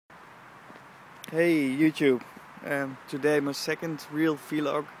Hey YouTube, today my second real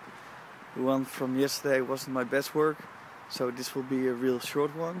vlog. The one from yesterday wasn't my best work, so this will be a real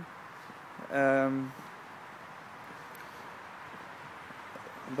short one. By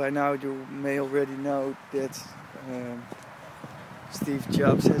now you may already know that Steve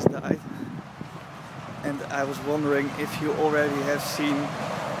Jobs has died, and I was wondering if you already have seen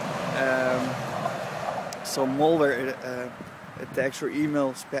some malware attacks or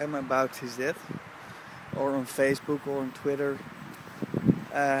email spam about his death, or on Facebook or on Twitter.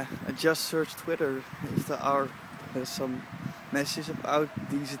 I just searched Twitter if there are some messages about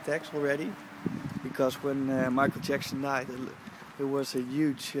these attacks already, because when Michael Jackson died there was a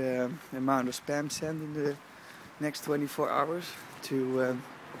huge amount of spam sent in the next 24 hours to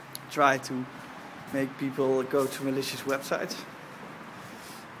try to make people go to malicious websites.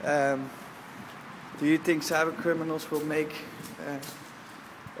 Do you think cyber criminals will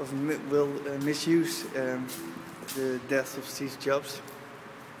misuse the death of Steve Jobs?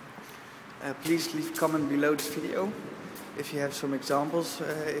 Please leave a comment below this video if you have some examples,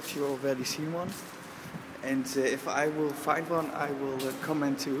 if you already seen one, and if I will find one I will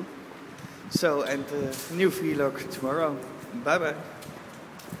comment too. So, and new vlog tomorrow. Bye bye.